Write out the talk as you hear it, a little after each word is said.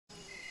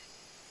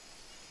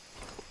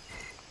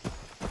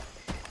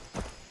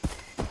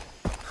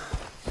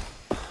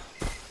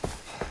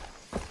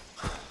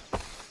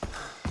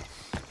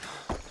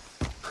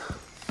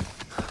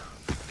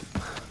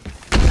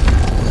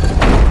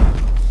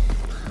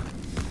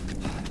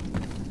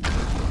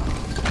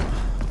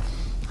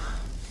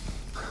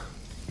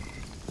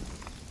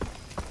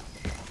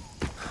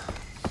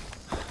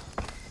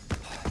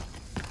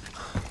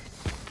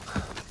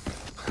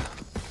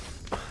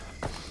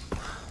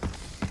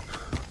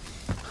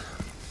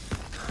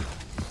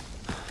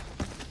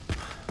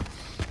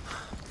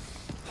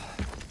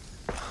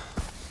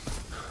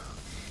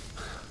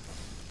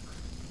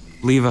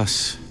Leave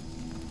us.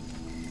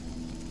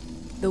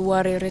 The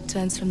warrior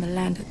returns from the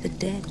land of the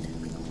dead.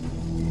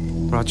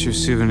 Brought you a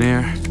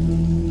souvenir.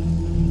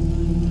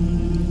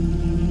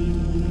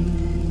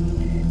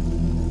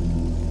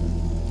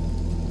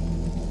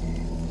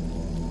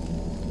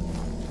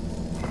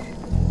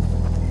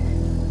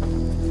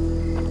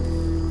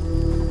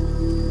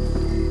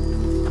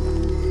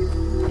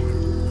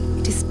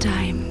 It is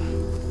time.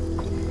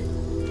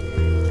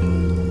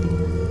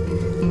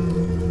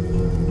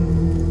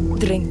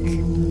 Drink.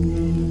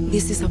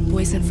 This is a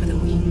poison for the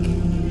weak.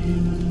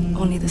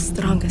 Only the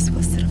strongest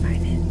will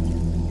survive it.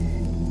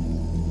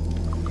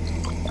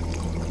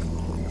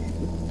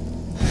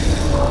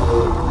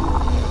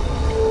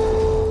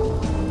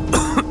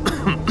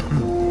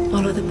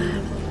 Follow the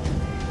path.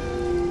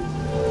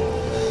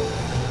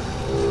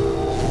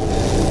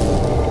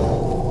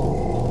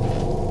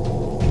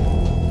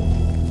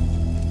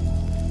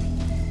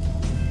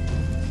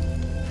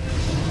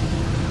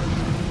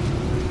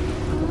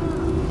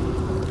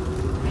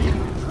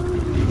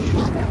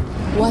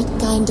 What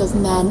kind of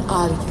man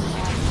are you?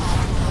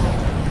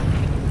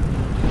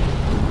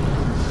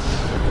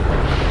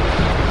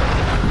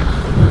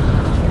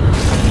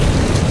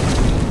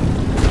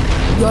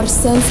 Your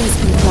sense has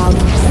been clouded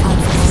by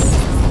others.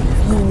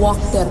 You walk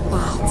their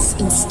paths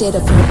instead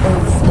of your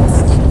own.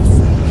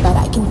 But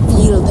I can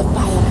feel the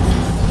fire in you.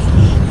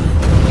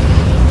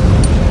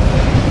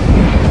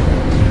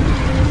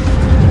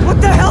 What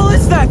the hell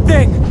is that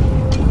thing?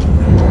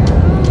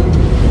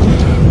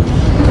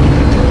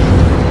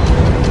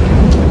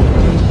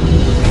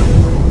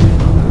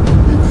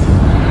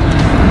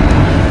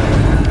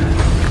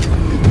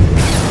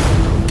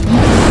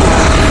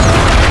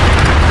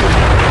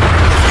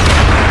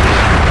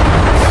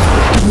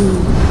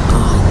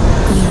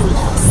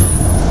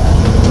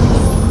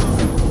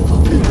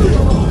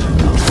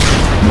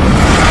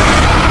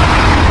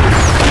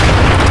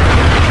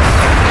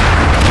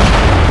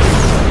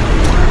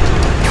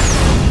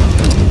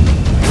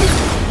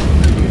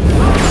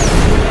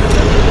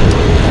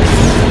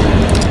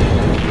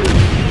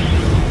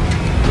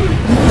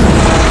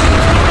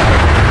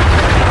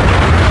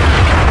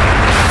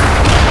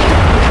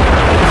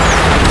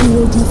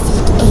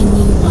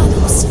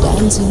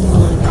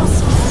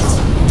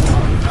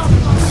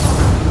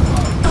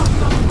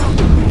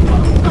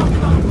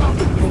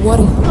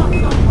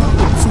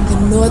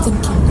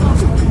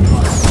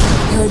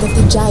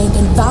 Giant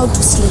and vowed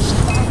to slay him.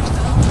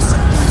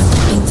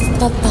 And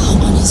that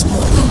down on his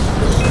body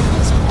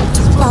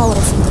to power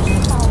from the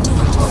land of the dead.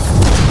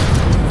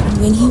 And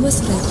when he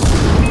was ready,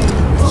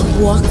 he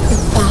walked the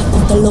path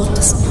of the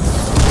lotus.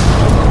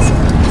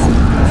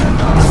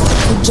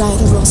 The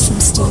giant rose from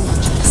still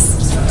waters.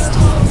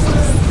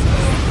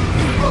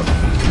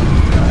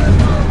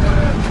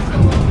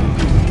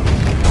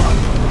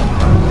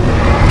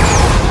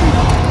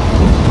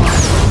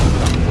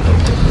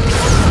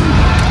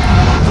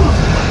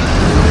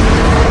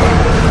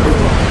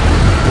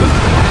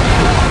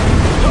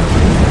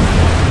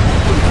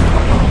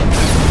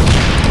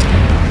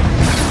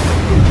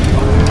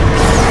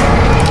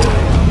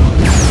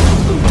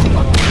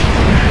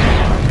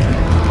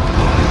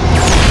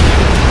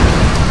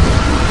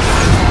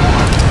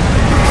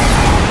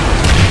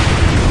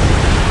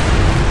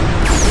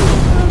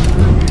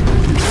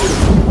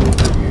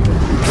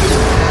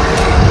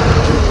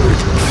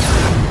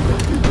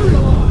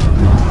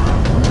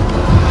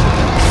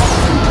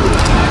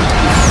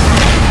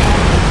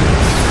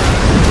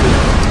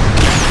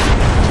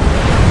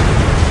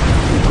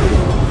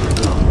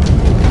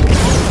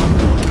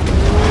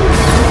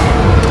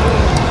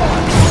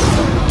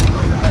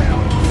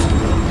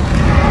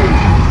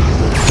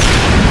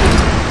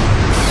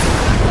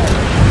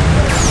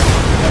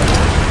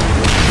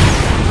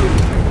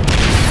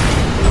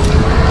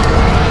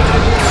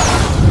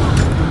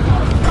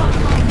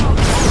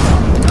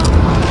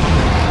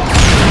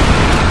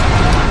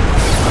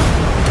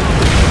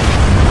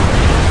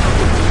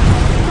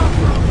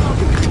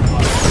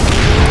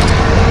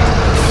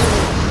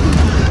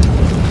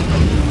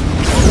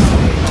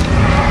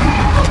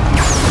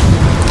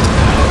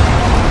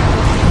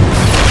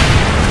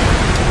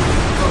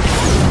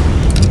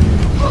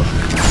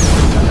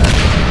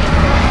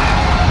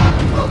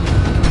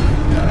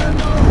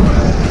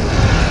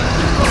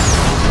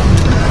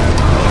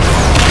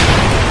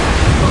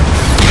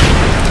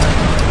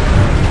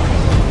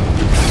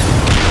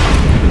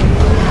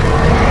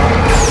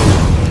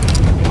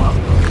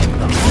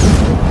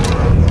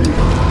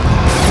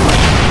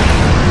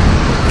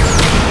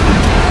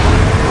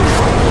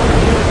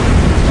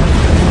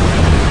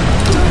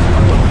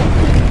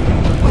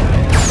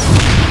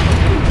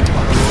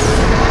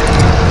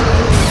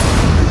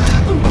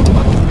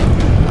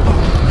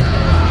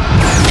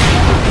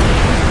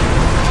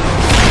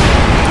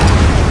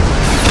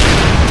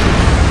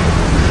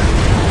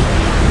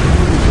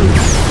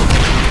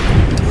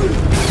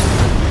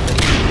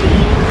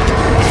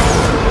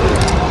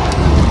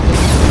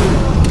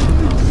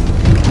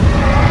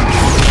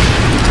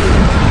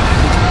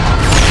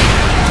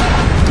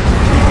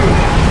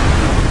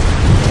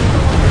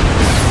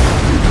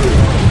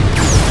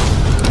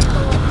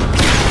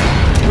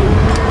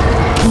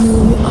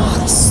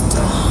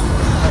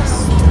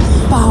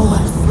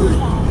 powerful.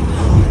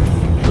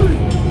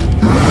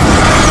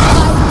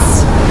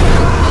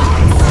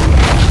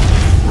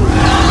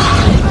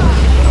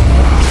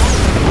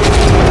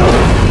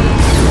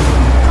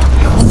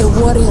 And the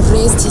warrior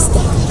raised his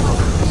dagger.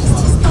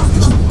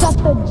 He cut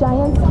the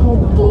giant's head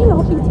clean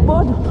off its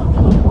body.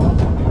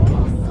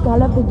 The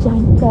skull of the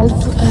giant fell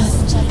to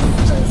earth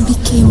and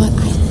became an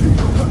island.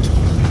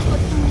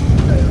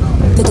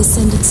 The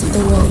descendants of the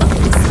warrior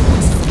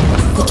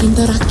became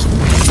the Rakim.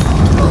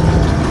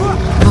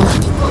 Our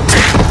people.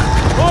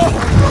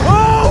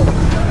 Oh!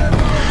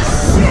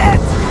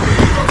 Shit!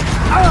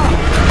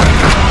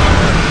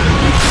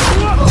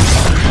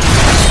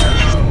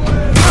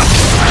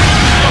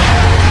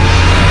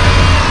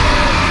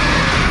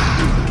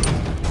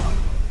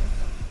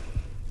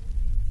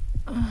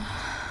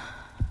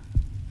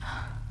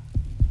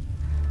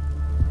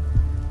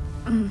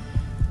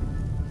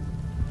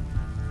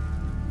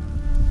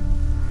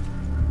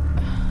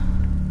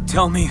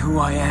 Tell me who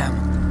I am.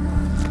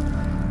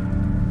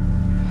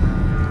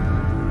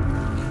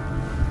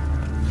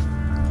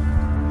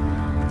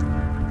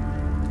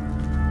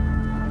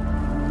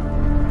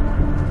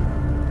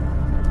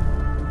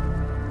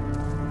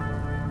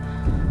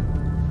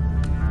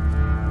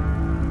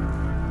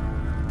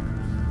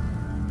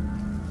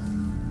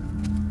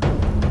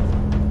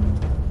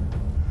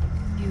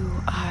 You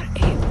are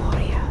a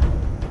warrior.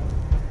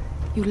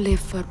 You live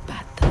for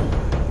battle.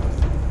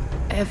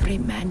 Every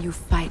man you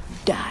fight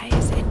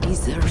dies and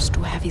deserves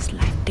to have his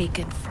life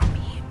taken from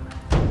him.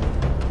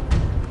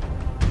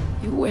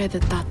 You wear the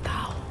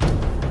tatau.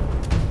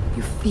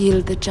 You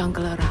feel the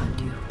jungle around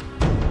you.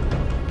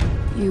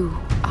 You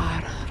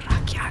are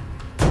Rakyat.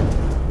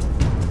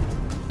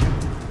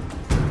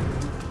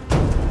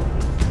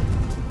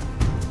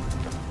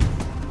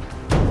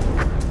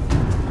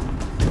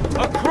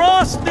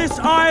 Across this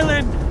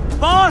island,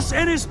 Vaas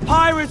and his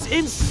pirates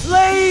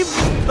enslave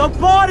the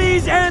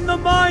bodies and the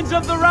minds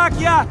of the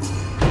Rakyat.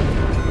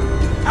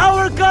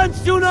 Our guns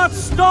do not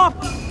stop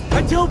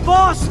until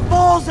Vaas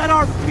falls at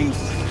our feet.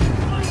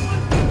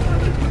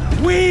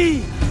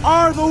 We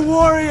are the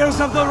warriors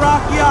of the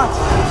Rakyat,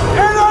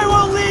 and I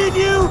will lead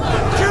you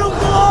to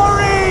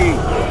glory!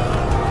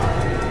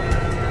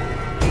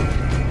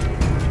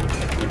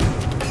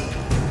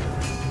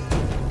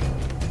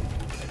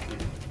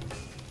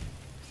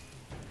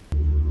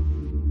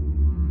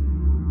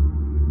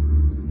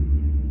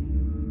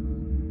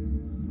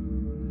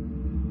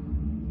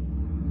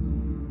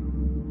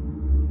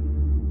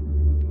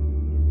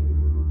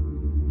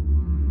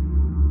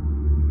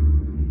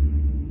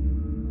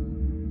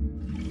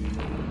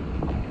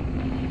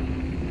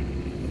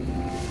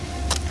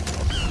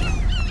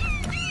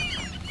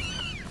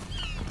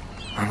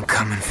 I'm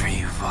coming for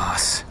you,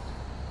 Vaas.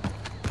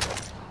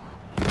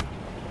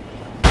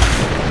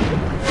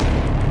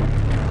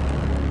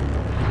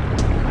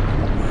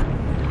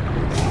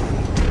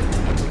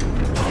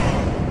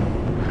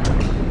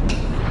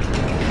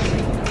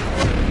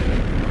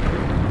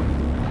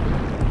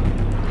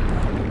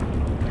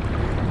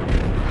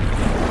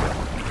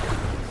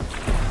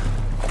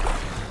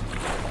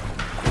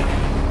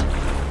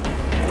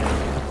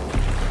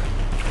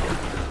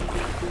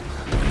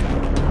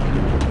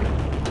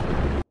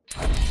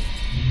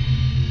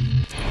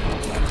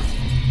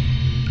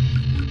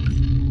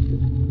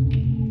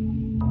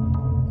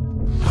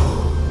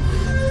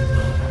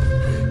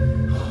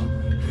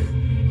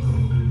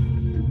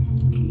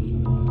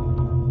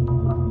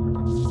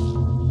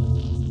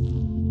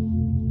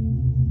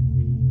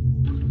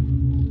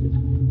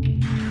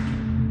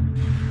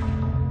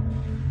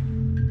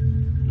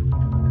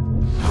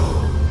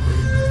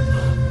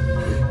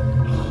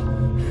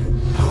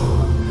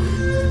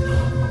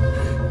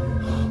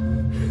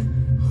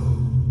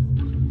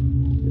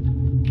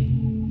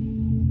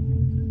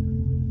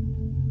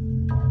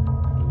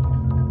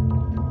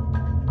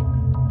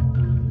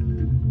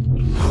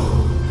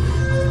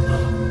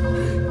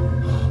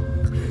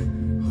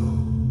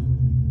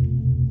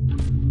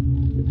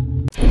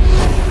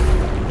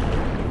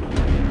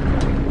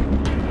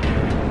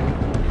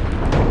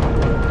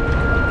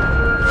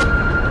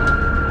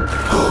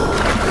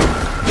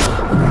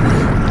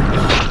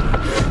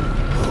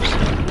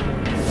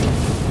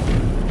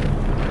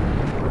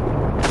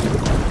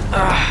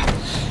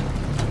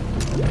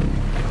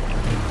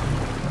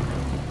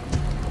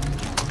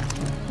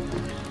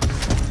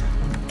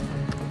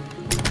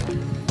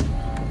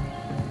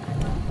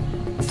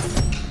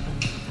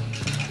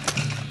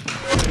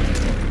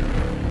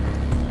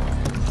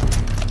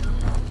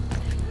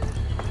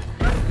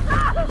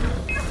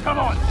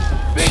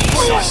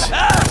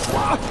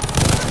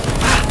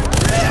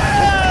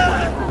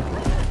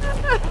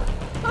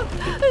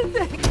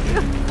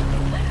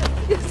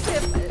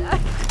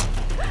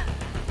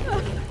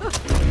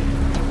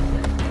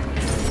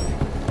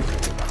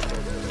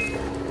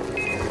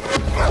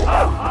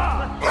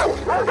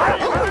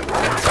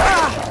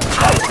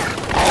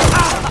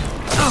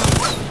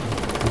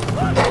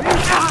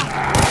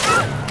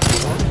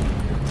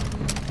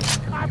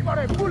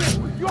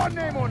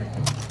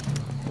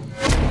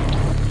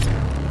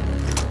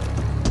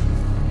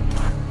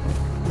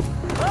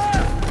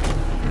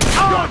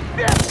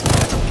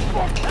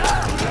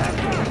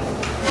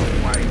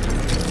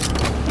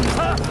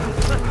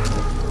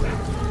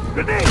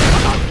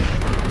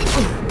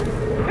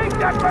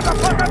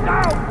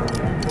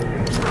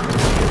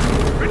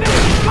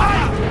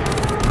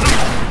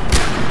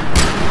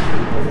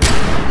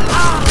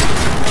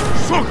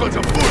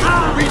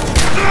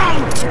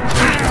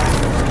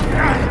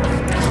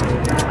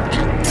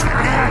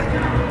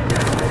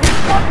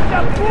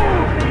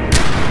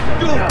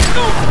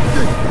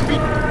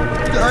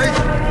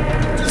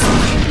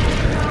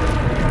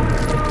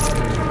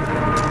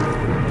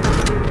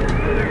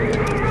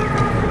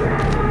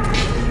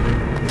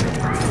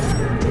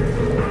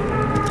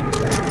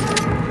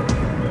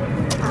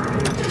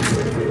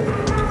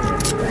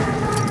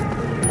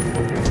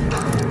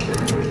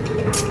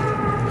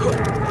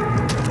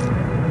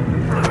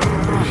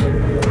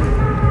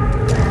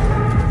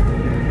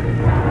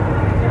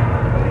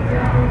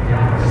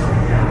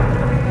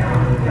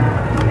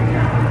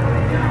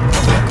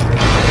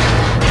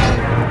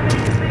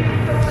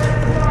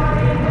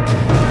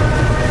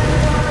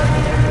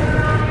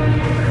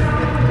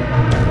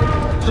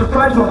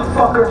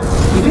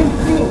 motherfuckers! You didn't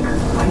think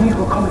I knew you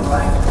were coming,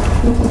 right?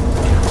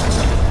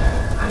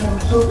 I am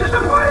so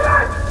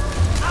disappointed!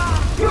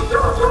 You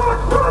showed so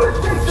much promise,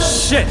 Jason!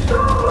 Shit! So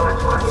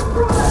much fucking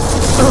promise!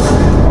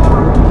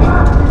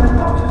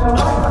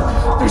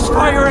 There's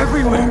fire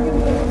everywhere!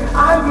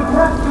 I did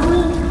not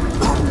dream!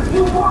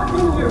 You walked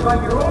in here by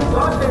your own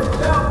goddamn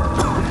self!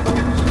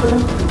 You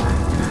explained to me.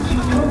 She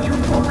told you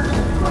focus is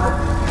right,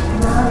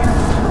 and I have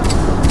to.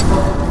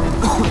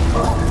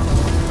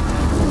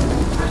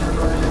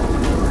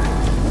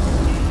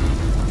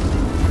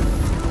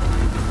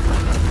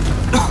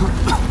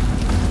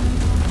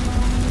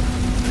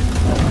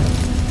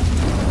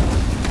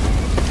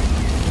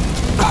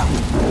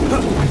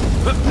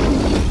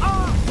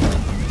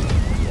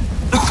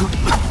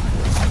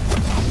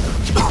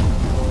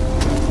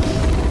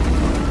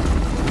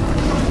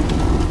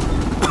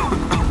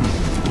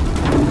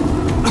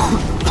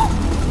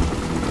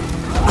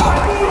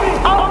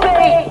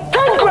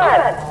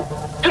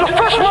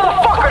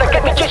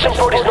 Jason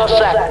Brody's not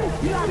sack.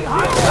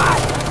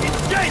 It's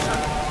Jason!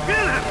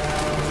 Kill him!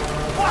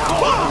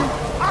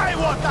 I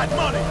want that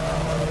money!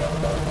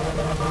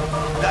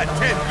 That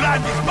 10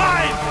 grand is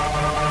mine!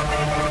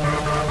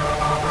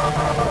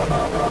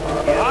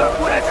 I'm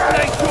gonna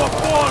snake your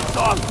balls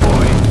off,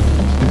 boy!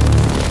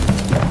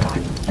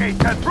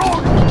 Jason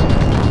Brody!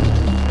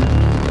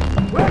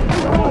 Where'd you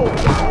go?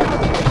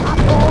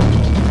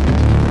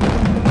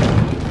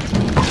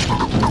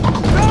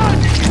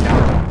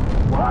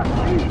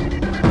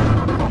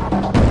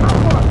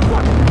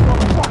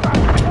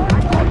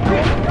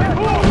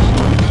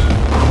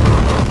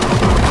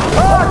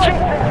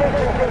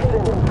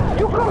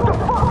 You come to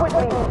fuck with me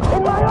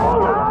in my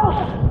own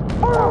house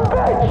for a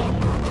bitch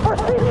for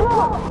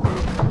C-Drop!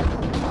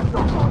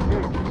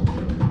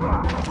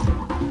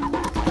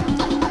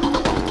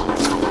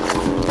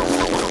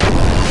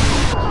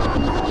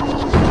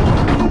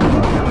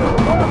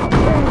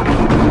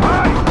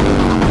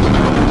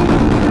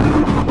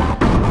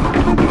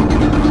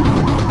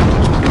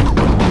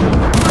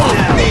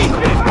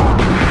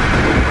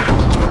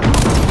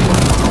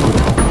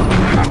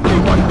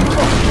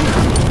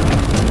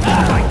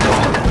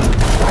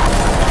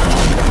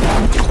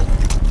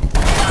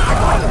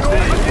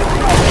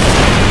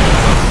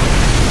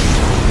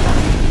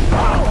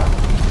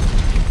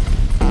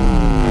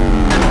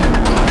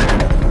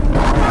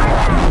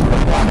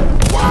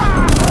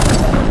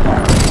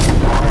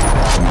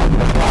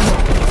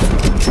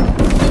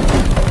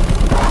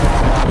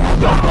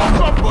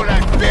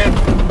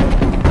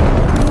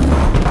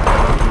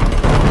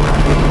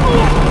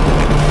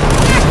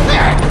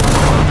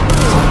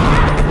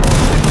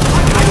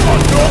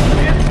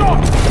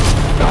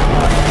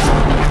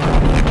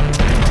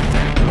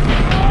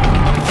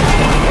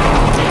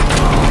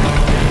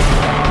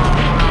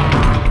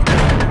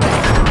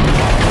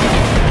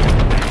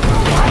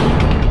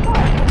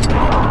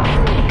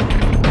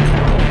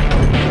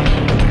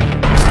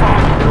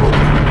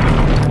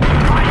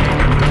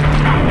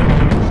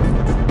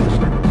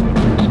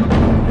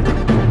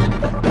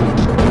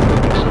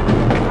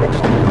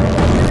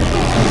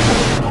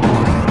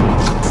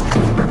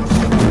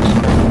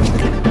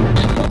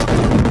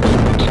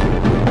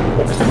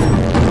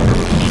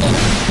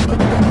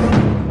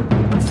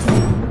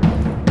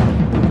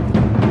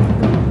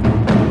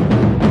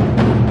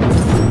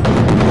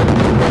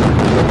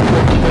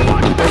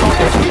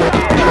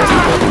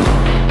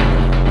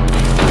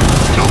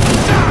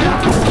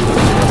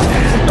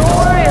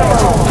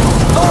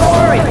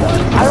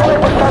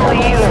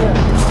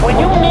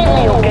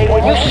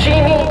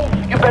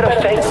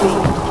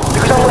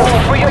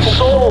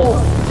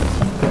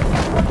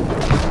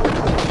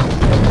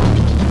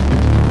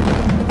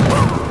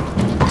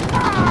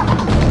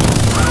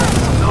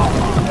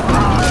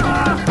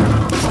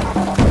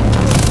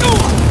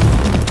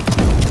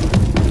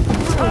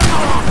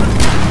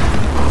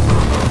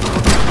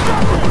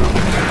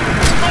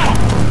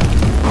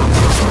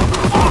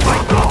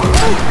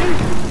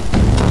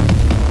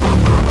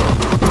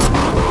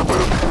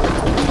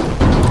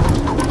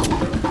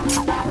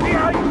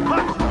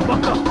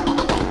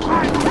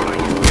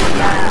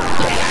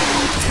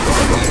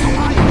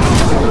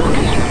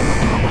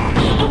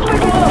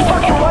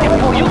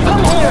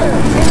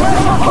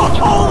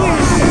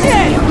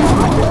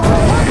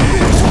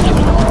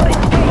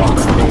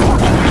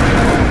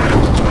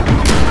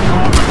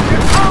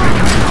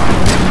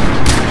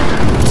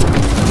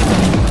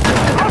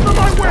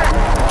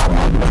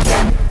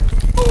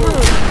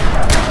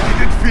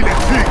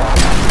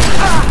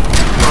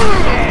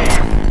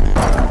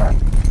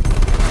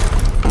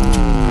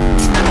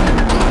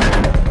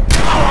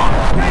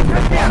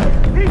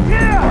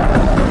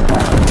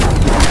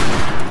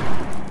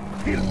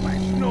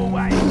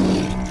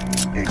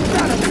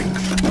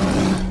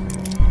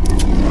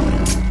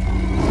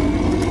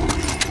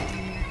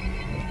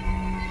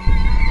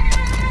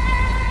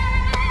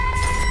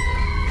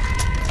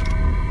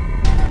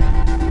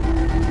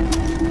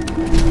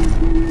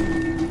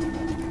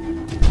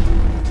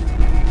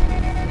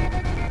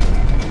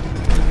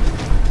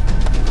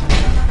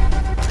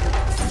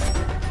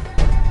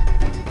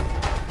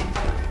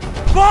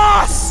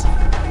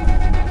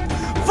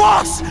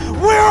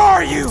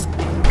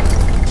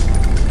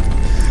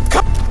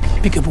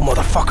 Peekaboo,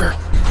 motherfucker.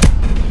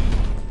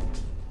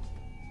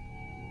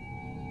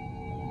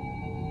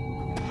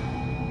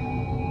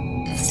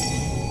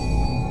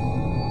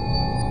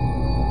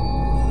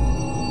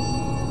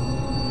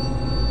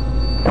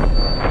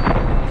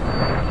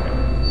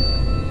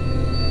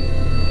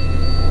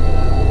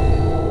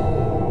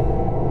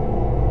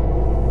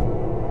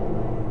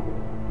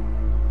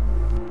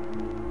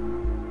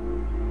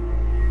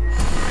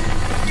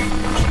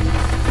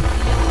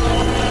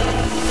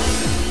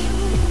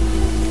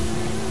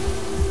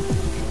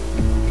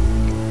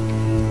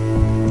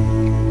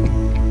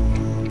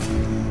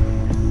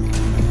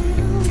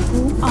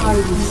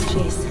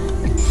 Jason,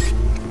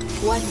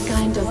 what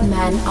kind of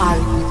man are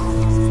you?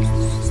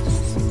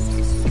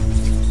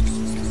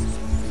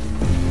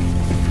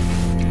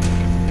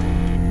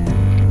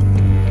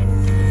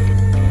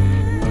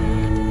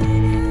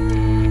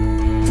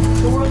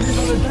 The world is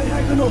on a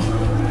diagonal.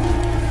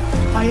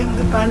 I am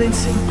the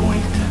balancing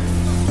point.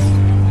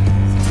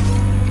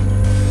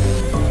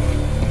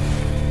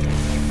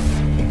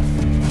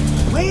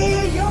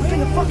 Way up in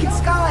the fucking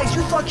skies,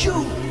 you thought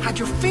you had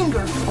your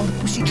finger on the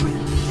pussy tree.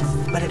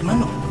 But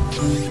hermano,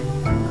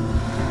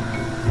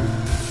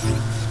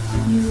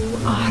 you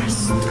are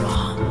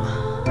strong,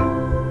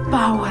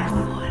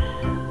 powerful.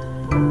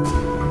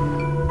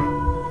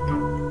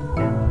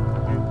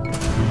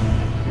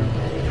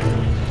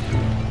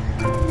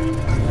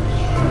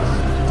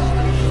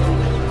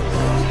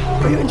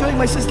 Are you enjoying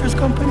my sister's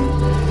company?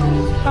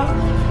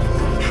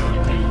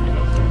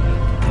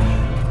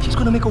 She's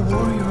gonna make a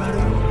warrior out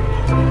of you.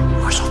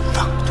 We're so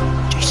fucked,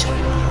 Jason.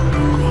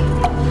 Come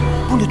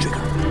on, pull the trigger.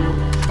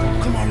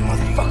 Come on,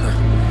 motherfucker.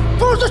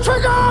 Pull the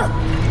trigger!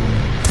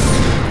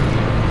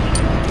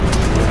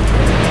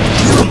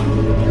 You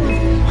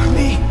are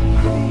me,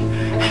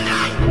 and I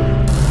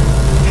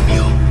am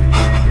you.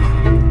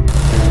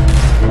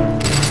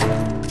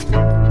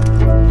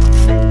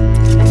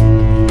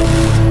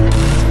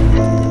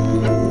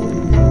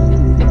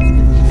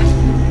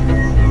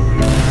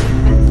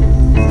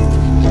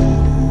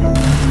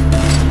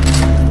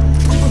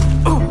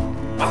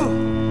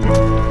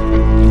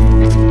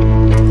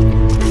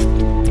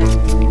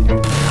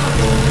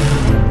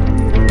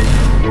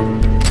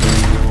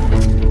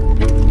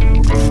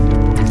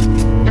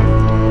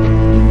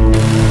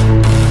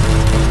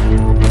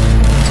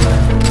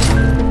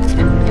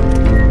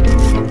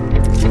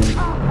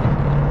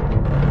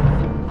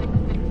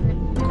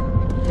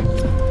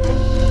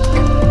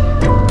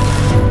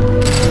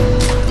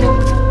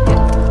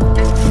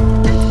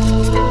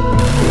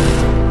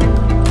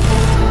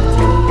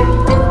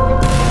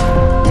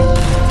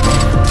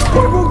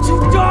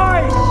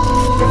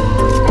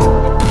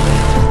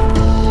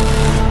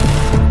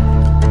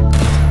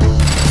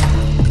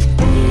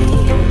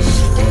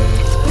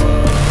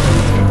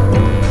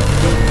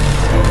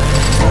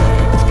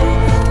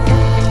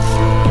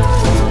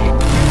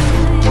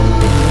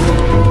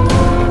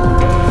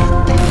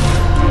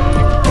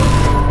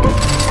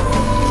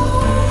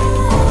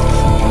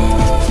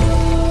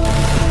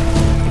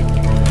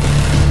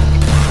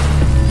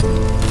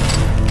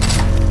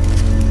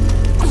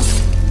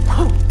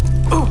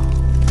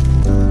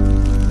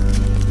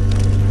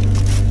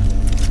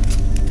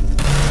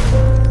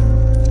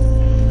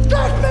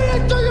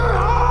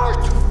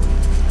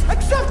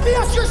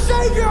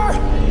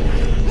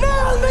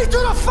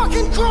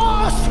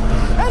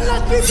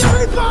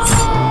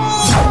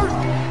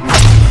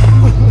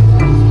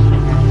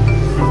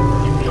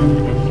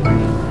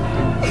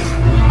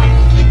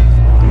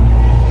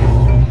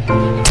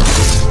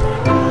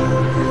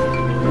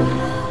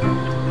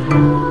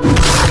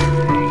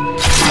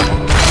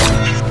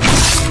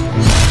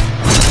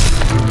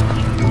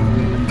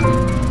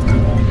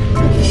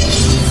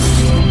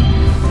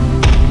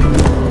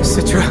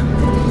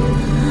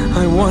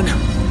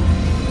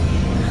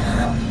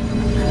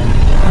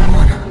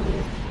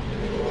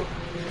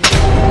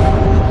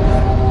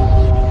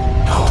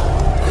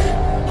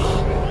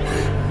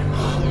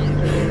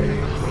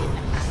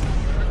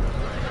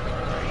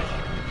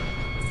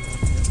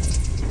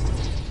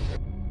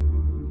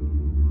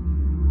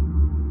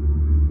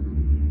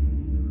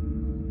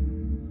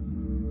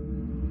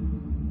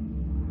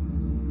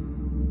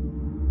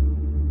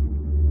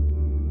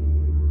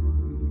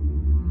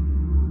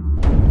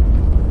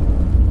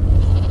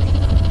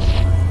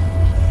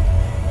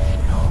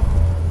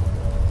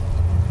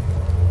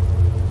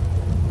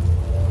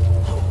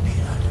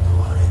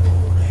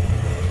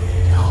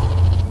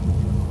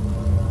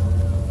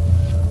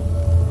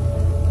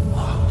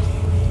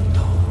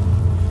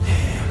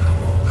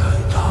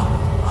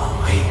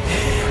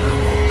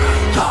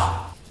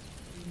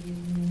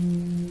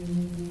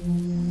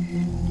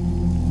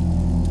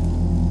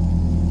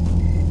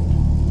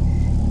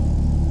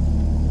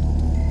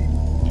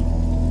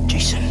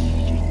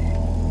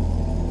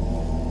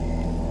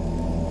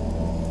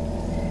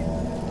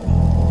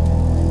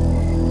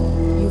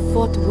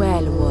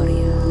 Well,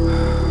 warrior.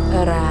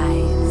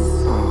 Arise.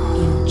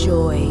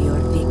 Enjoy your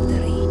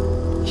victory.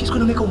 She's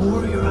gonna make a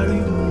warrior out of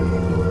you.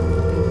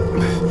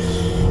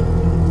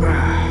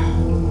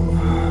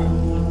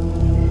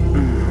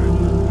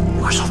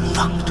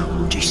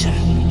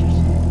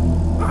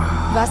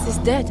 is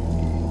dead.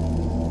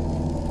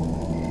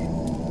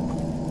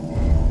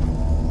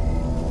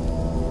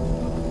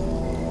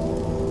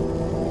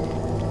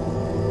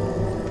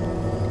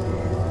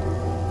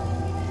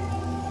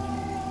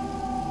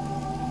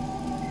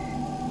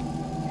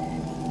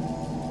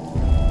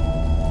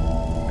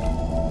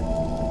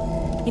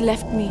 He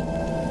left me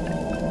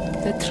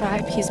the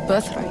tribe, his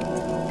birthright.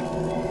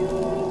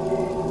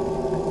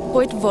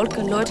 Hoyt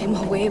Volker lured him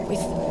away with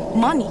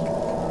money,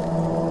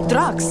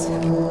 drugs.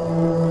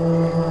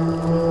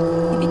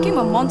 He became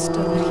a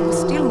monster where he would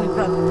steal my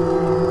brother.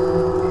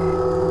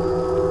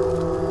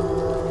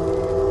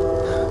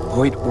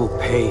 Hoyt will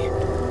pay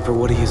for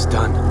what he has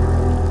done.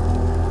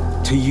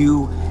 To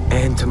you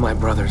and to my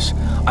brothers,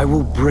 I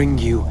will bring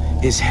you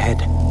his head.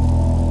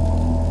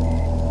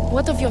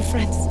 What of your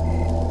friends?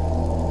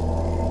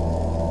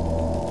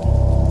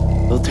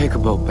 We'll take a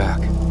boat back.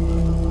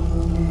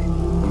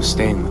 I'm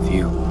staying with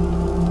you.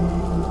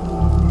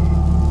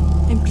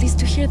 I'm pleased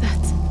to hear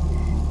that.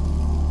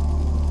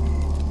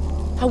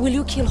 How will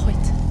you kill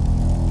Hoyt?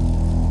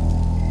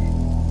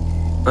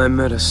 I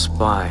met a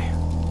spy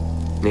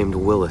named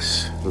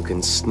Willis who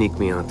can sneak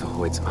me onto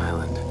Hoyt's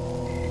island.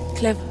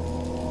 Clever.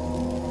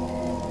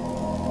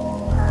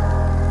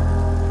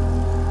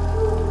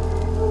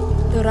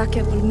 The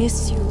Rakia will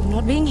miss you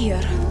not being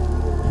here.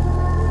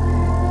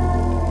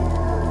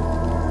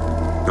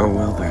 Or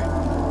will they?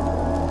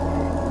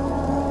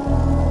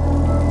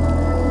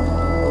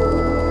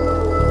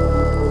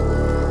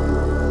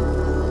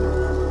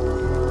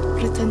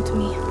 Return to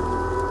me.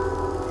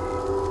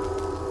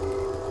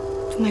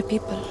 To my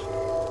people.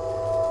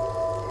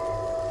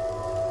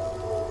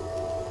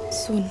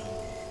 Soon.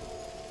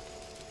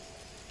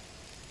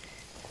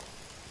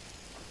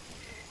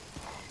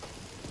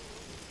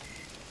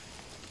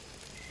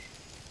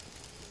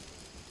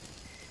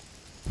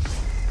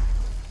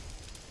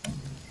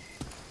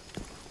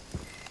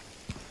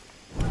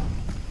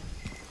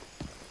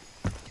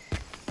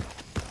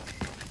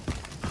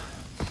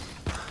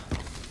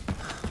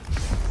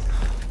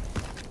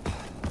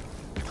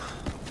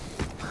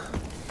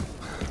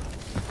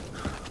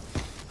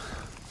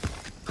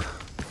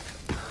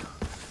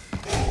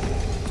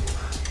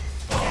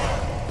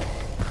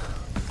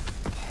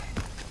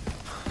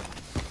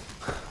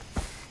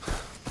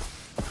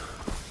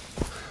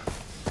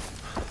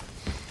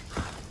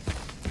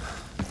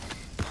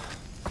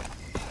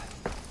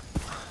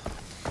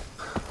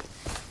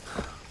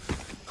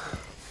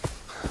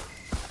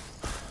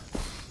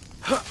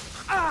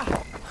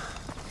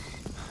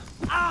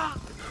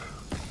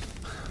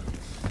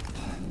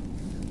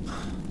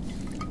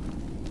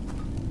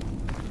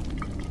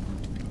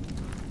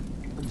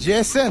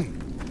 Jason,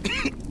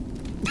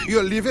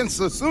 you're leaving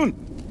so soon.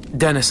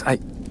 Dennis,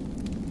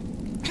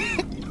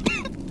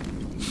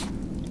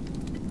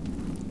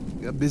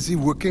 You're busy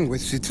working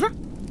with Citra?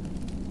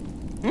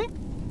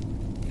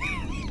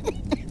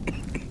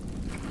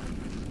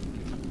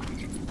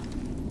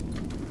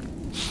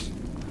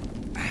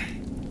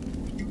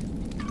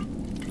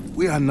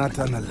 We are not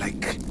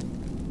unlike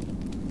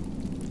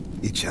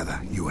each other,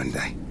 you and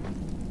I.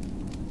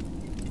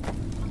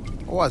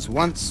 I was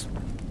once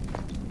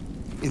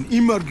an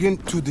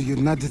immigrant to the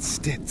United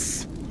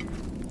States.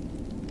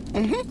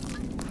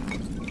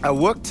 I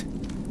worked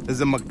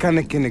as a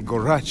mechanic in a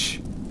garage.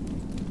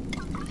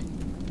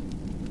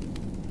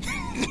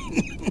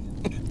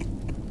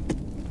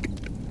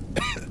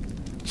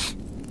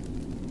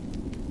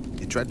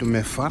 He tried to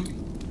make fun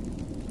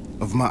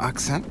of my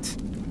accent.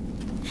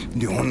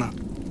 The owner,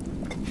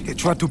 he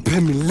tried to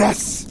pay me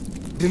less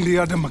than the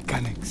other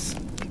mechanics.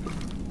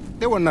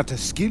 They were not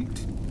as skilled.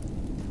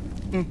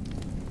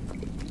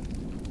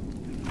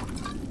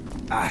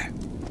 I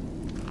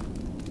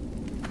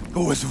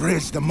was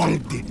raised among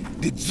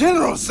the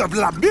generals of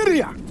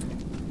Liberia.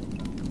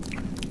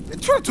 They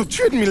tried to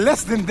treat me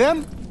less than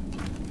them.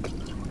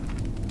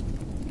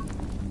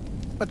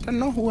 But I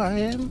know who I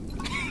am.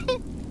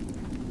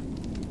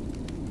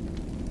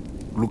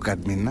 Look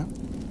at me now.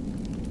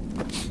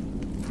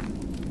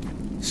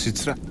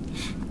 Citra,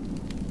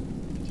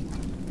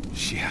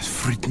 she has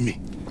freed me.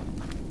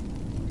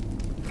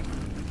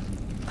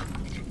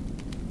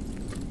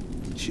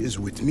 She is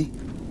with me.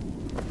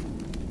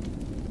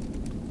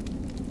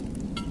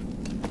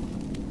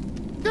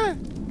 Yeah.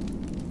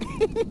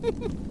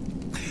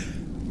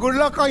 Good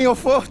luck on your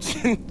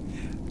fortune.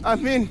 I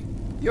mean,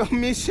 your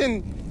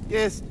mission.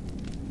 Yes.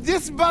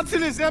 This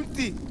battle is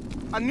empty.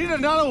 I need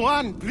another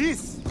one,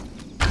 please.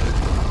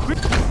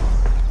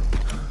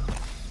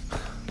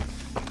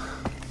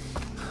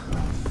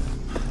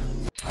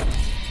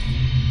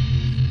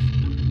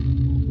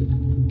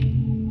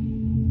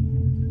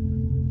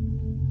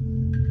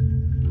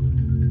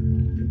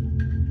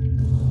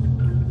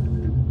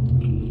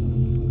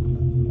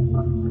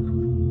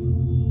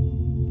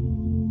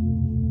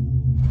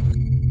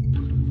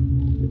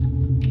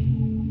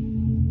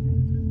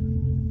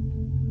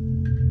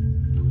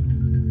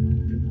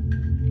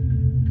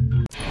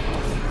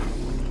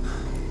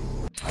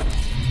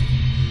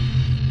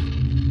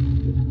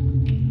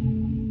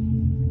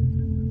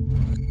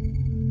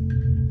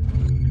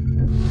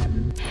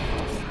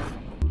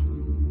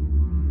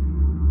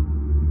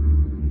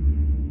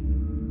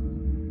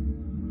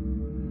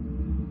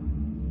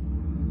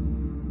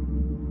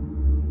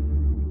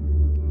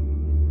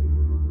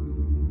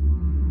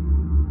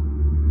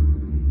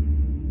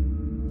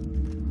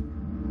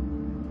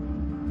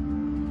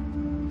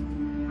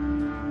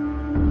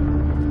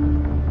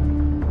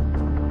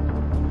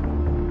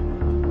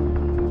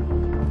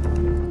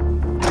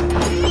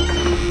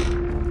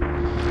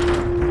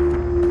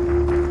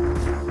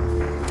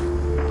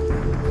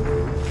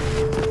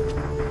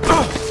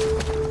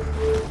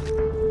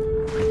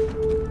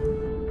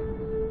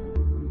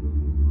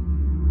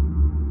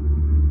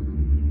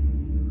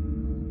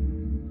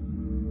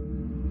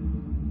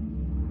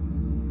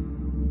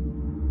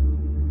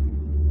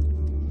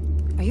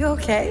 Are you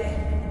okay?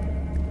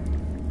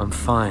 I'm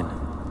fine.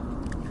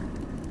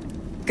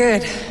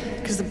 Good,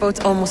 because the boat's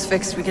almost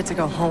fixed. We get to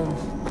go home.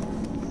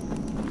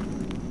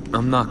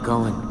 I'm not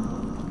going.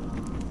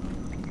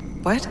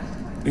 What?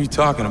 What are you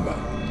talking about?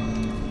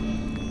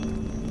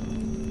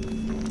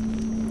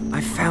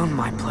 I found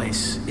my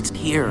place. It's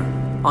here,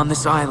 on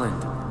this island.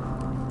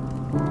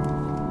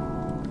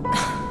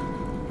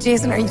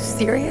 Jason, are you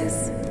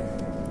serious?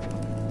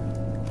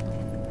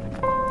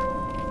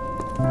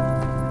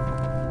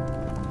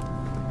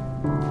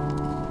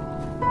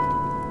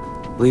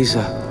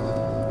 Lisa.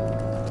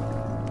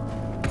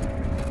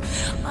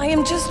 I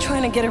am just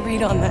trying to get a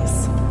read on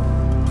this.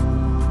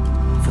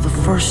 For the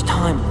first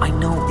time, I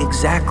know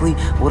exactly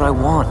what I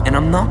want, and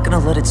I'm not gonna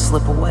let it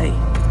slip away.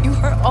 You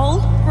are all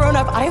grown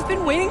up. I've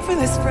been waiting for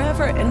this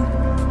forever, and...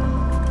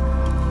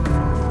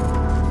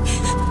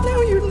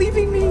 now you're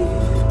leaving me.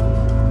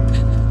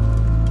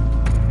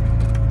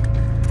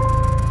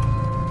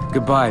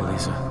 Goodbye,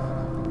 Lisa.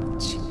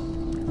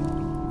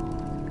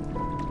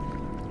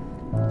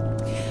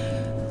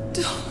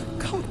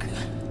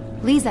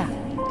 Lisa,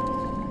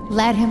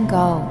 let him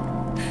go.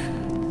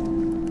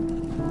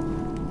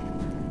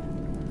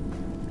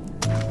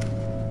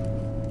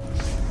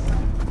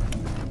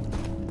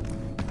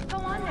 Go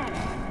on then.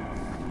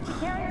 Take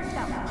care of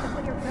yourself. That's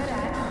what you're good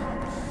at.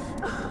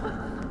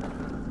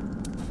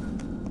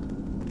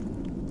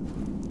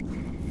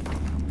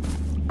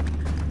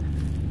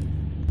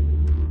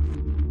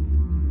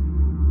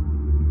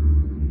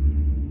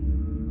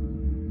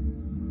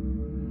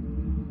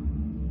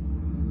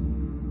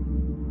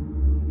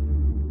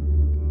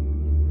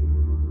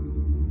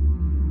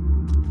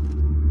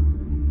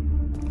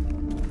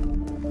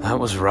 That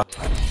was rough.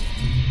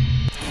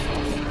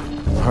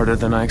 Harder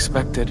than I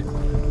expected.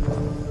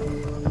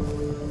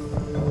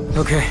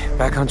 Okay,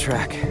 back on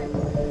track.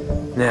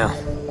 Now,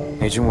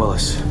 Agent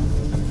Willis.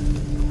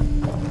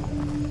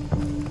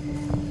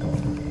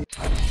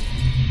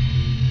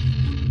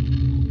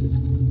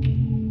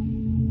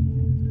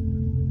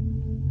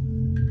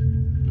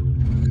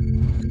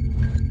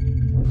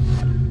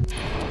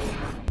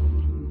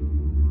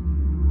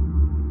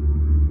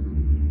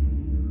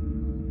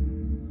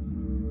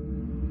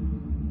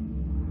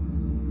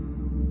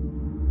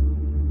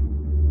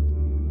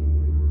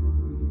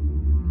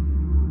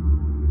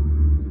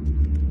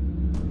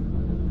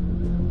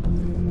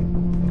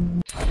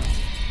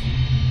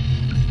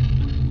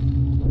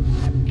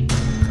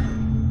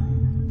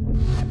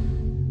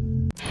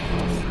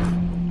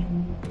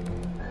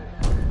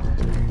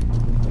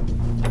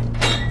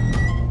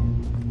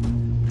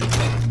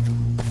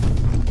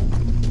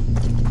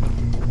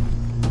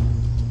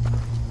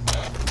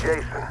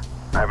 Jason,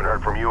 I haven't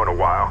heard from you in a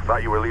while.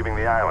 Thought you were leaving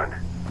the island.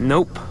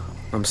 Nope.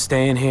 I'm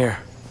staying here.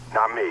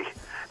 Not me.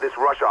 This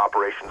Russia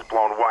operation's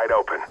blown wide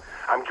open.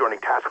 I'm joining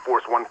Task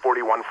Force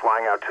 141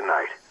 flying out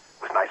tonight.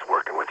 It was nice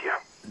working with you.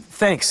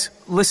 Thanks.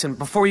 Listen,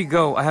 before you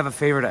go, I have a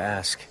favor to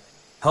ask.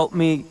 Help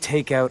me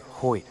take out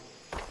Hoyt.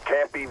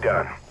 Can't be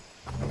done.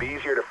 Be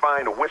easier to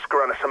find a whisker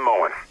on a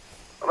Samoan.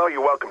 Although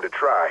you're welcome to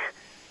try.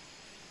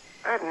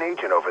 I had an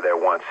agent over there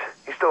once.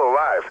 He's still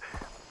alive,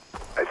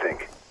 I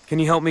think. Can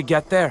you help me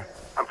get there?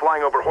 I'm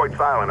flying over Hoyt's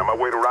Island on my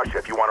way to Russia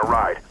if you want to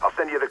ride. I'll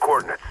send you the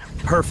coordinates.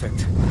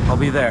 Perfect. I'll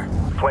be there.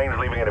 Plane's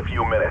leaving in a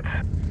few minutes.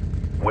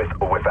 With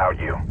or without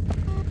you.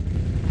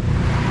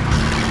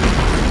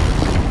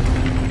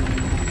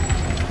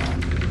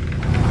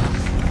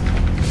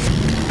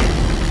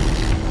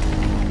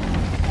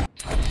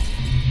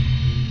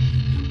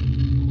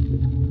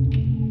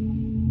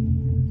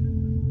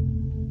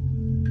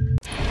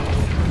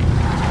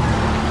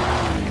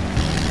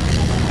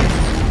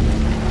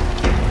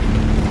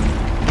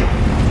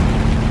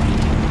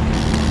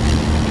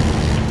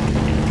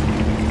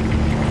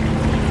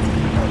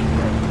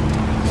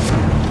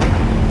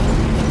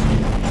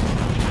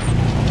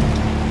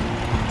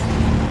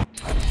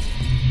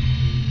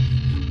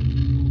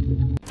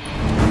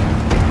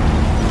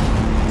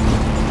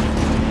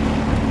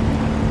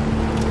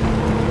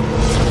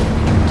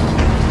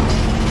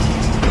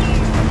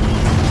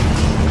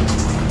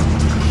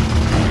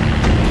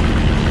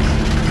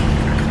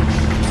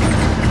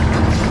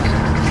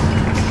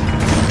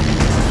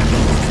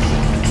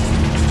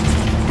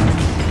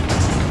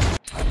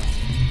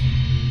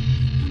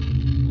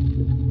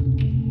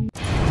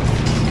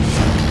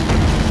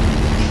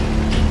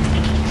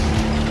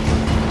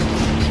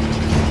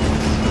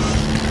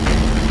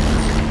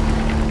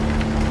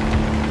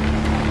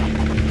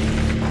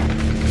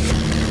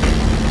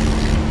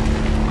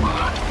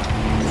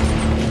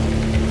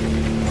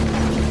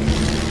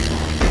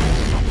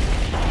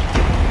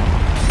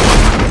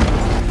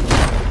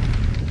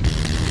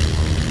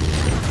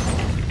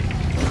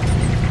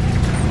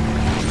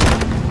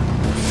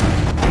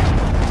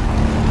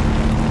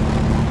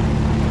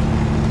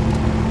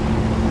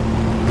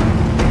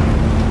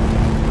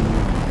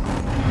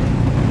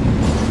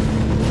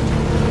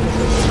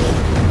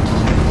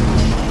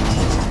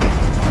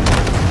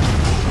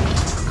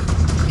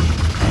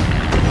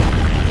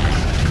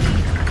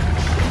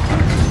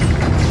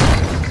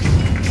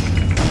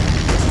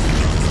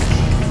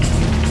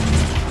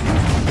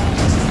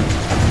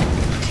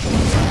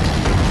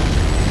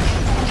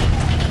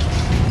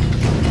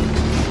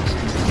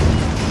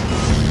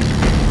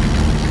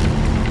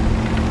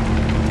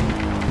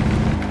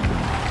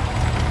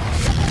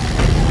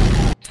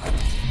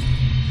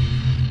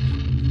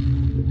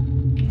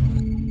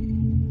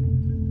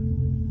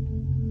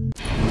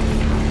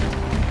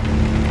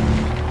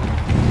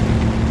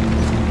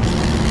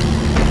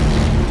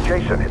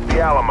 Jason, it's the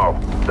Alamo.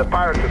 The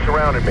pirates have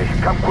surrounded me.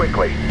 Come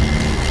quickly.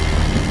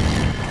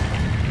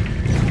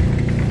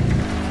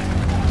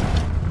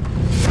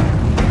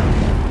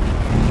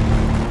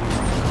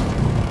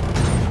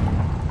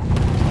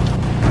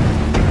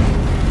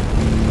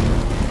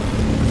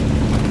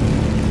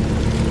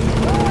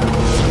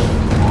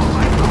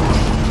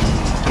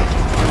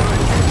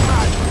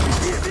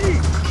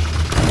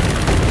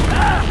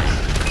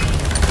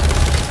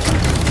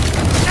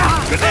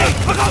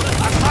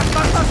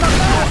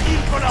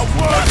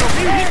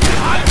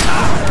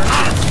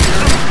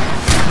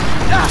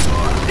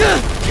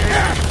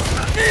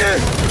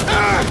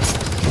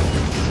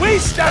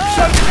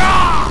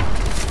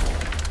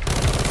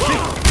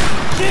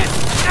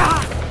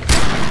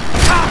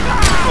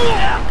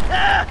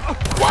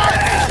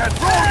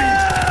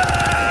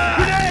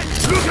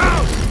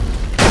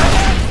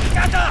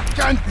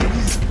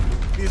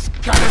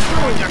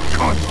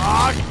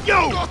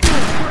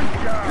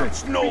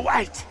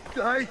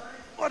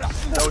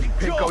 Those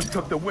pinkos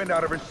took the wind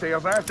out of her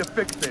sails. I have to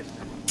fix this.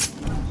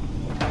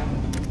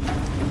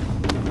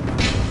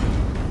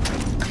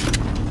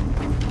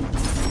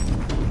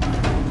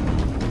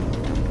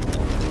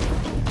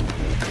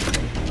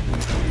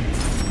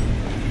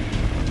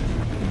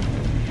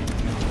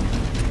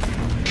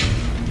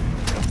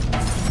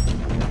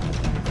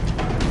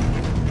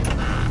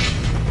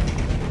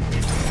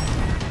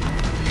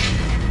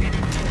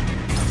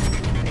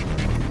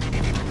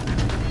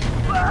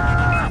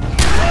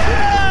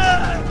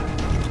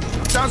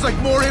 Sounds like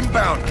more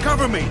inbound.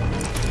 Cover me.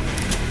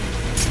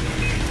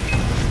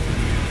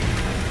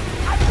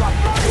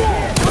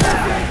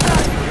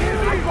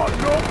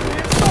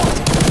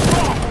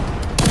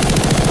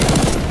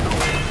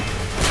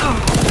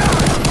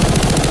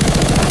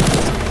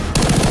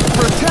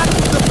 Protect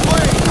the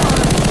plane.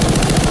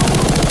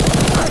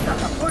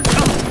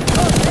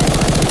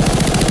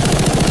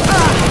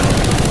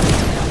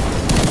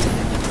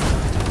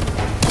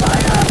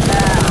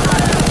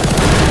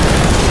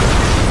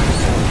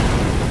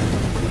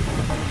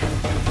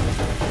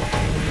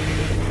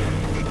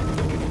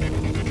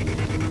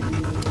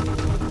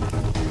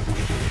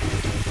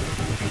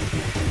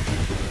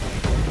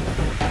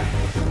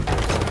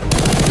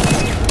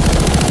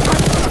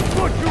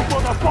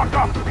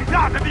 He's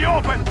out in the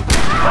open!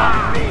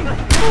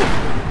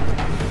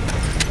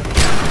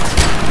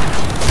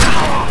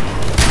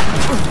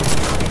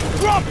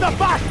 Drop the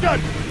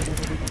bastard!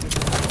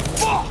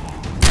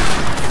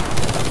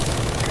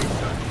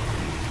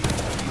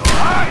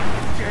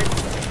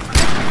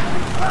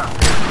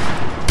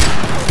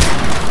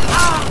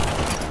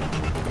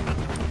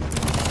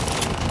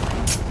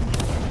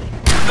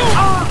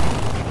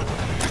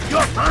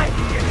 You're fine,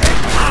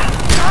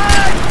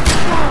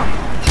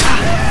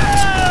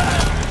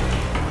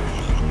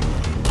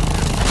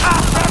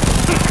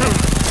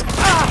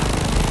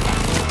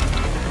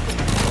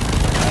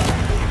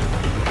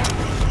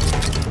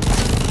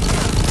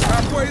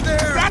 Halfway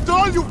there. That's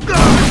all you've got!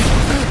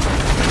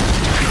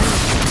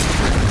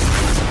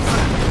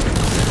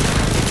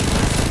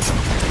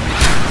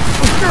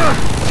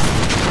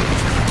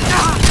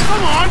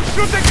 Come on,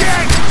 shoot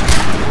again!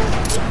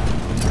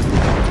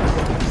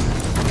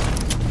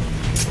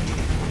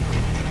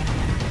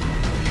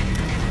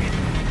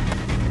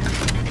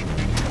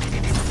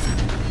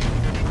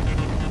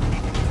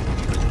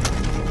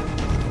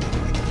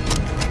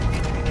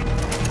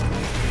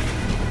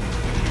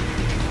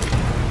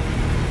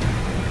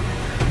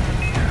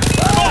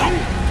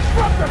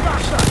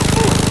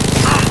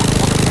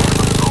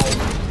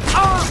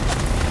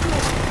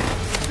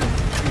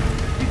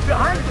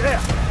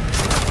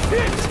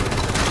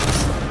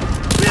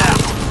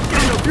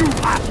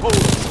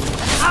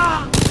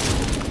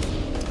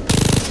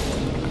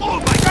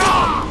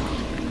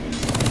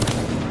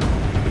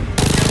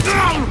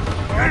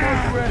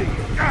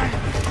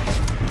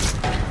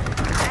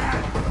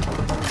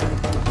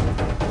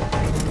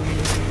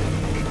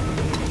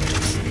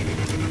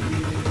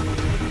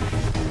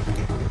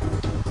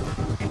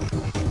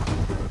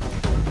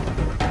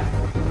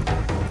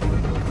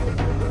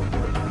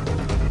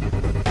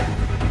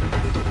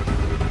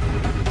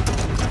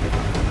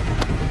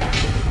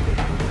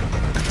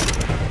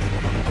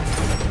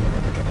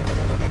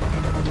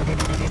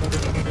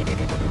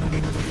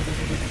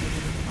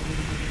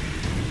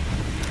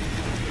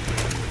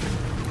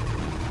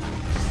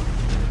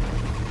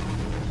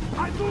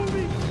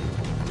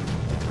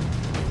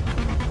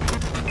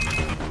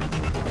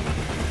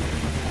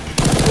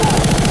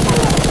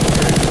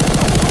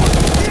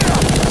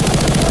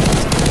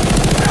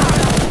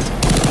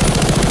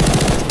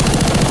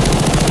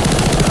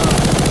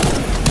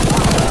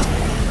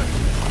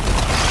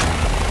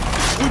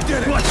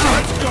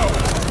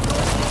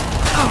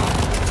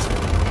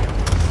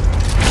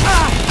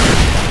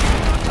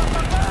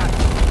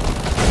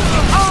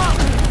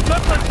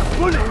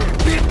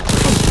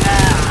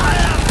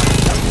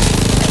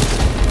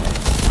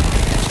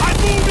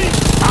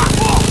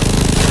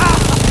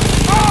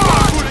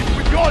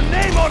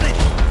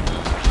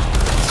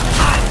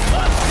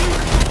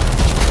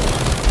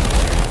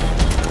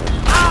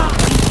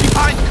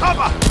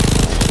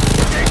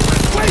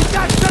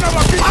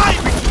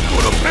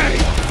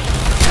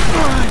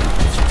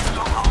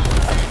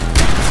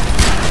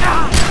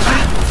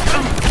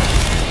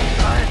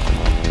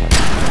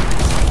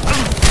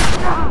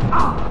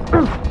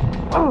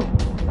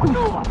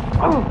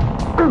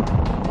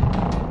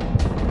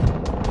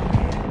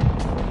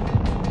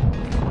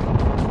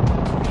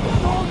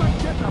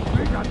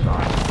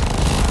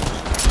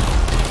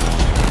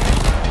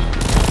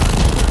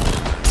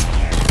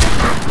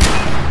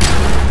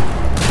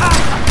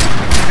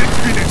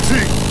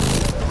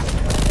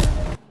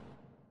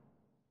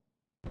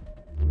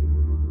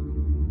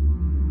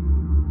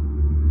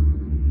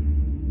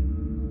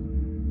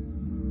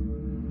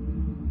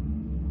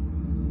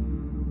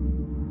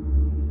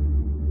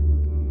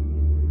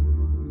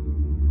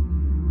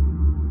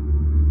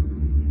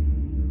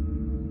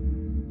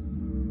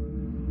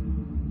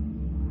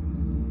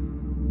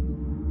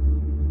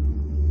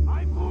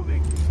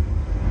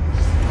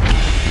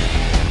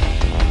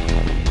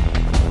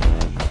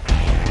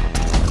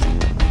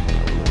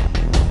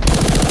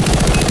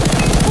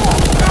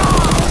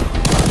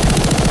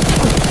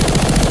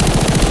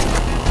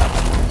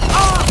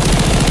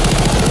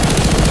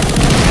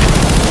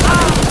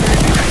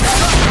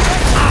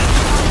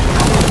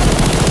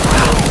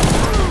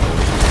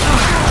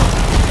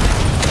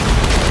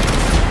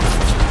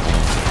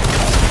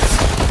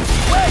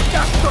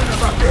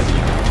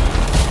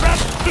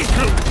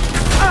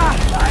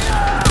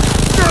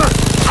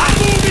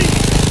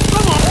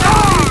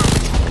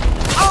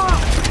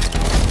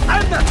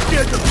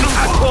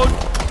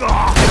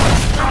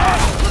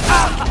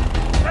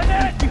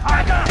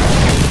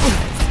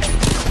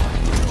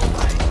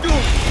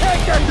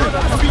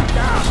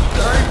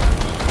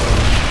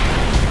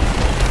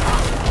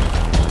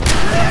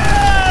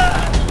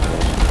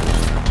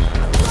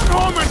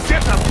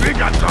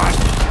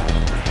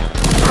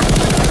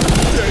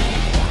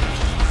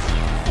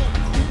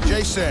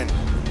 Jason,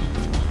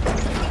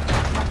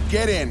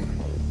 get in.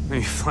 Are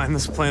you flying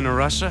this plane to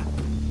Russia?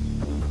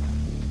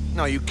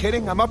 No, you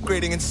kidding? I'm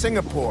upgrading in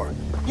Singapore.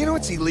 You know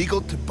it's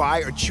illegal to buy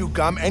or chew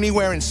gum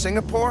anywhere in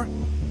Singapore?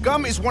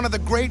 Gum is one of the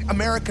great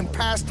American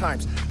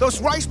pastimes.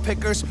 Those rice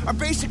pickers are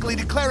basically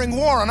declaring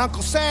war on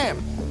Uncle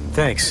Sam.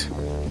 Thanks.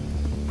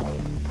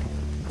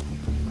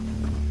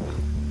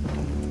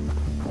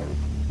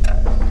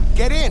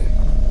 Get in.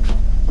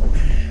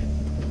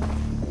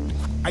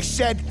 I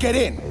said get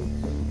in.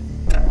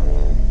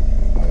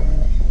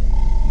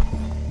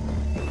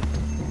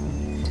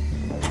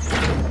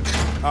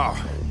 Oh,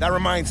 that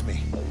reminds me.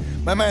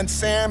 My man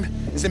Sam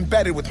is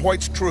embedded with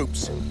Hoyt's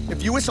troops.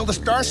 If you whistle the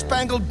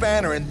Star-Spangled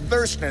Banner in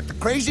Thurston at the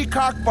Crazy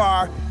Cock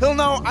Bar, he'll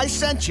know I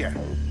sent you.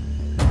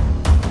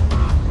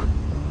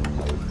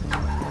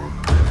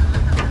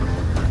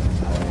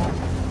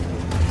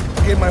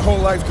 I gave my whole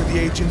life to the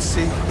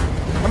agency.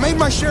 I made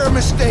my share of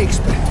mistakes,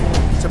 but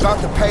it's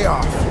about to pay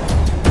off.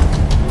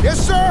 Yes,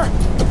 sir!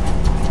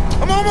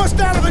 I'm almost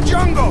out of the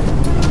jungle!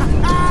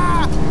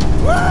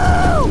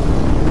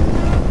 Woo!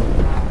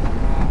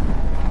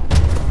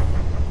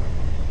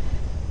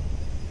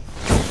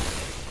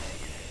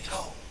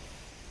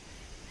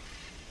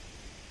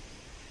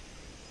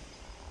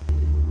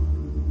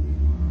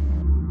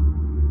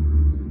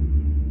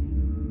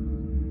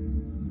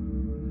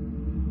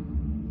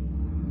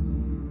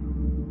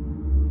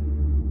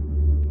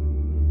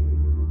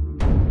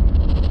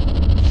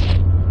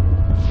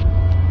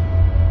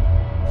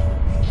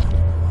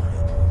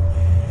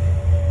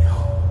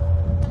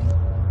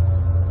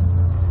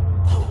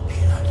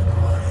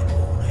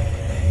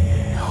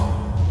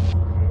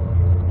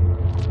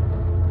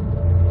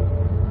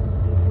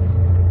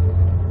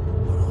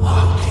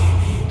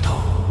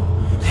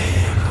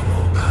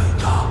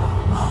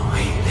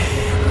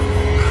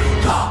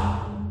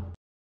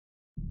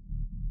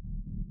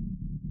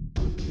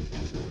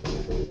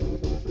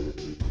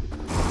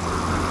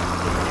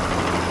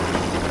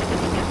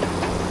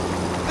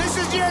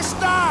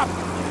 Stop!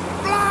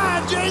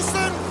 Fly,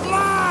 Jason,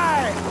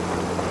 fly!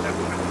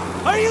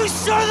 Are you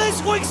sure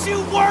this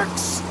wingsuit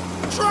works?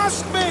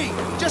 Trust me!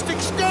 Just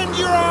extend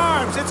your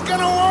arms, it's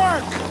gonna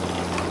work!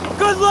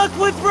 Good luck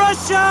with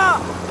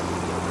Russia!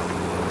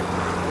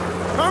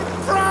 I'm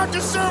proud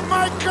to serve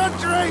my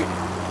country!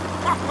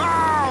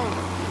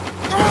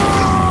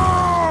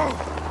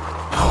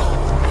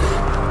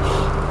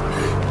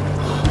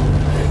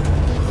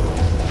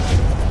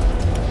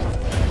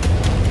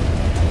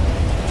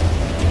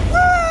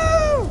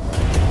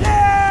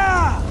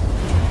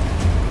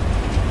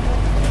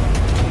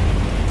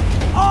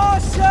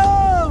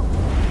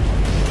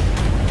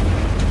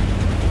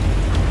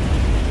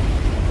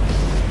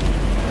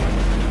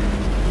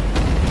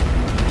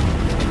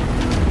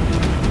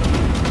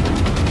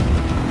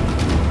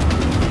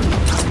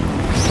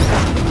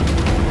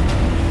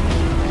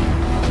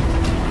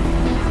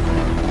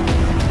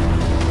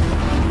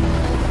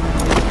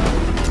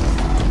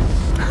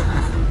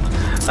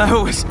 That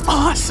was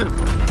awesome!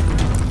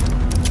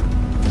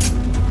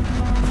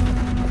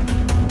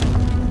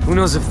 Who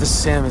knows if this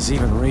Sam is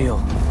even real?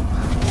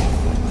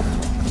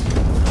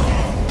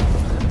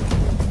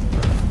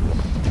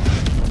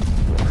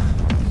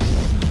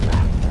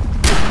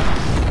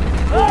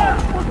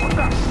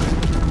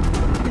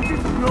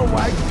 Snow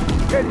White,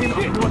 get him on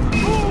your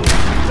team.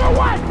 Snow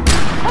White!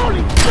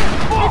 Holy shit!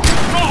 Oh!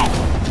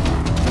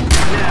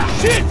 Yeah!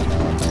 Shit!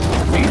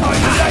 Behind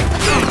the leg!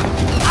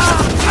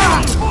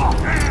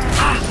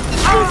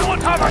 You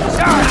don't have a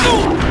chance!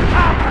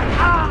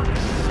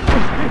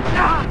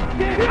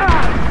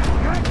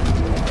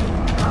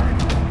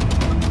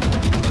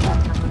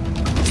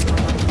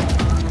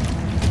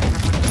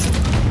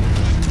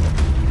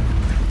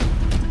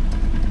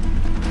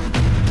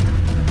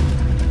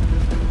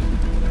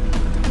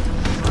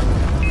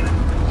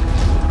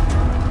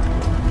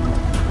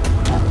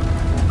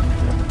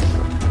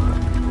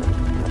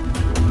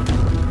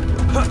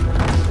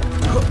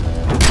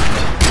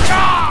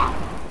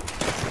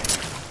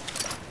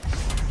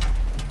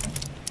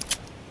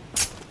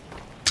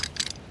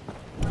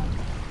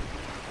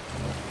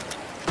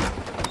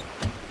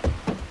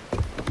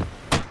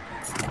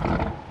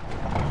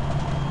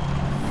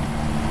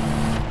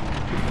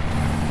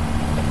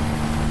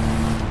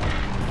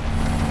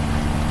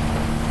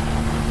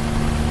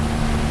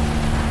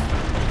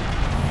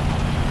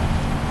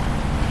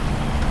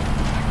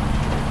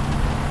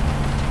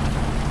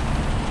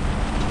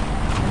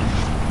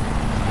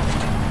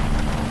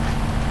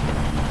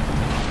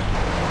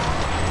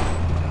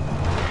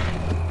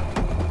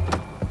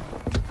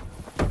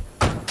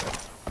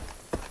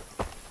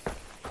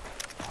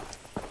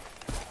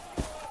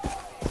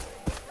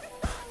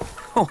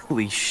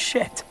 Holy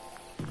shit!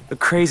 The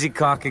crazy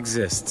cock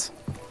exists.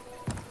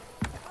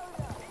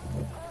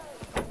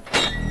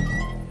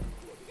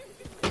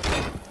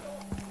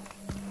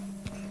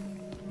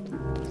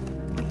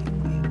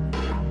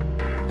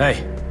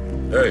 Hey.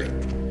 Hey.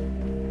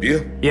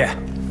 Beer? Yeah.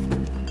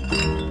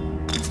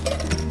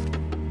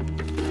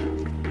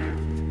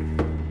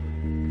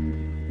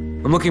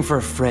 I'm looking for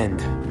a friend.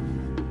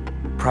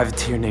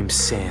 Privateer named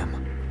Sam.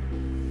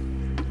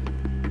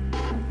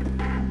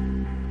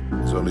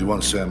 There's only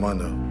one Sam I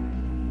know.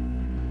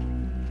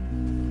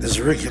 There's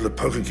a regular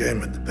poker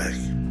game at the back.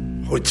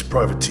 Hoyt's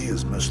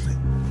privateers, mostly.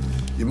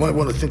 You might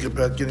want to think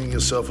about getting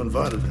yourself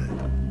invited there.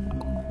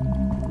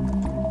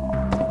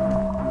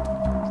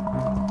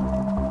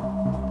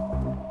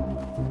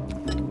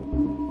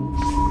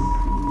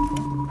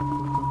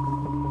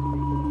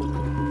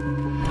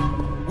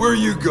 Where are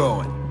you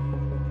going?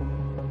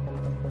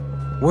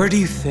 Where do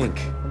you think?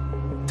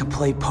 To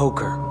play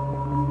poker.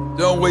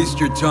 Don't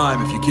waste your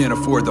time if you can't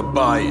afford the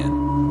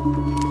buy-in.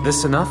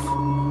 This enough?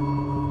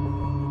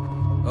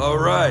 All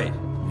right,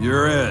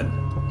 you're in.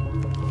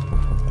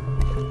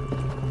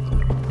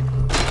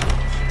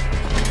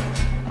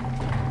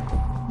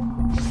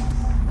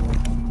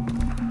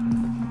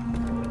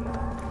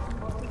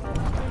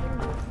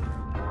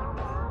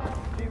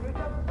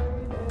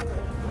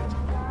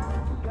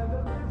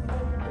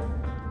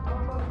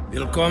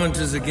 Willkommen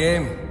to the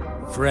game.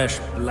 Fresh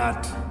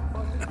blood.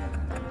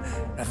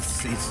 Have a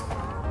seat.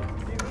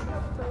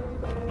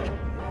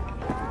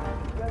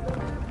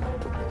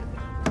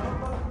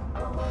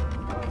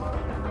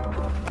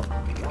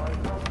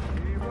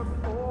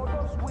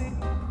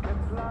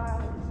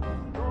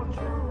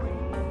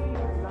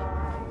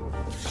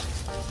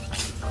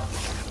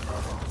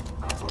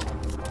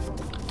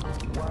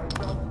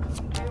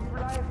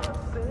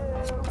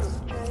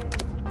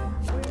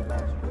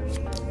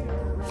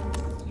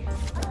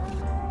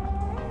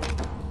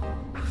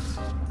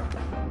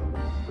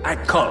 I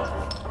call.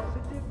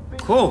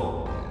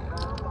 Cool.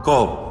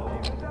 Call.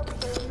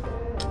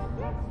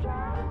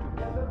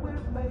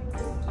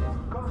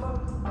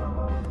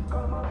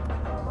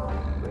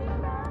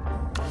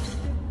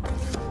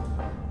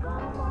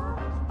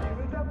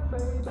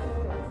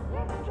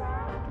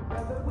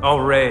 I'll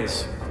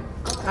raise.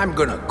 I'm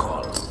gonna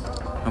call.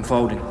 I'm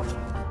folding.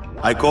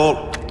 I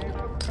call.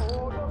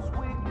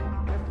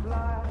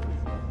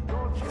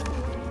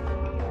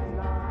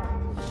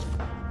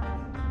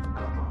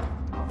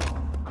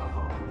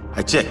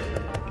 I check.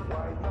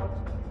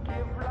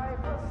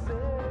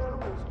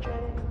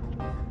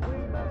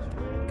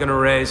 Gonna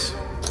raise.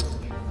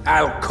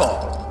 I'll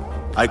call.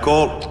 I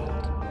call.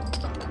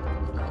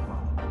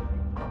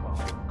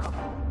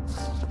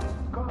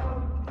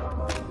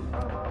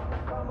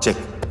 Check.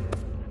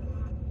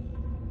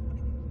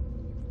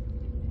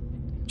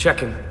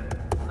 Checking.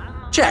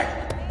 Check.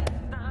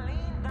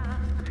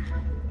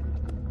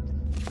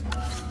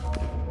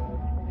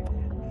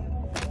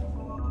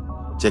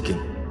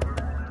 Checking.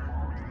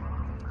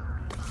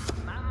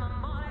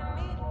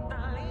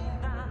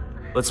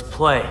 Let's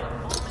play.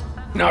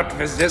 Not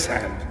with this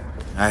hand.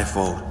 I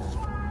fold.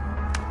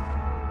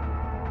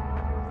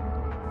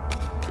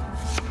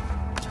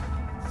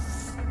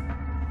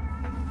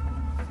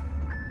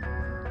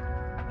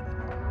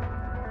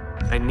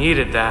 I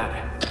needed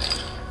that.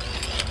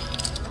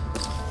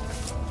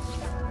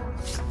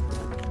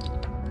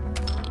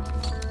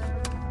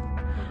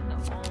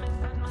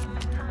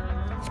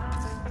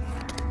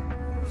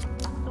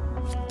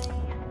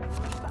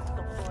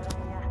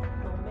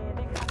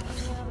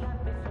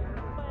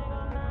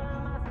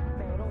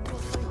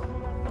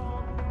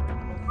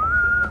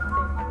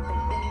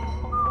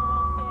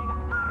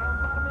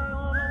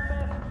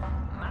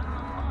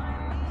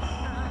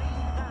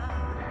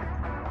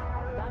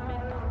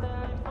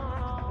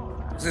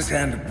 This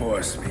hand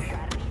bores me.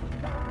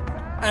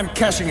 I'm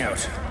cashing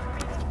out.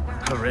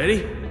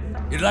 Already?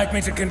 You'd like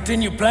me to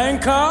continue playing,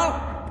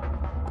 Carl?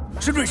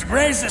 Should we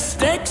raise the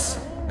stakes?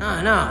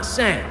 No,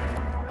 Sam.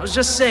 I was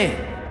just saying.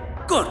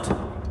 Good.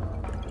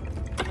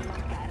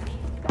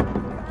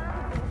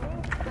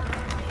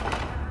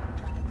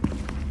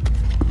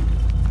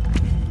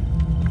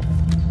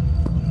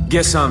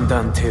 Guess I'm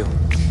done too.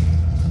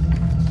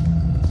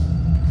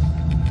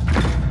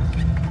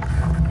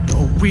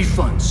 No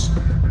refunds.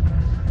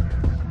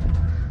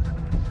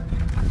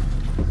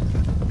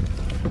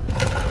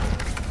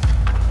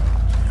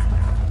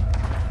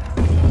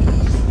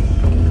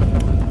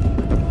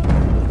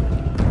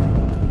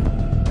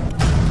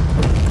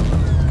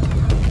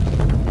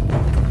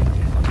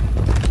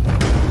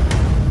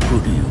 Who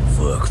do you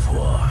work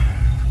for?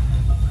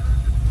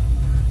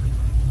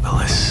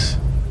 Willis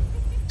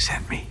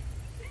sent me.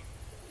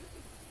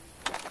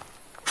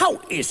 How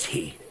is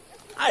he?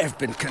 I have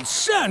been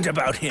concerned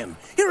about him,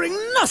 hearing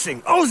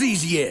nothing all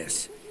these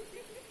years.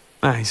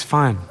 He's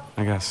fine,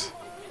 I guess.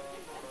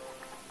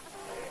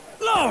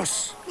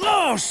 Los!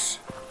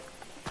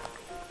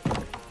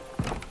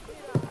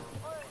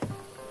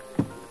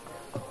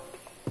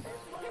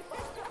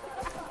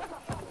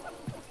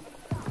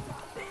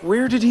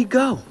 Where did he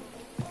go?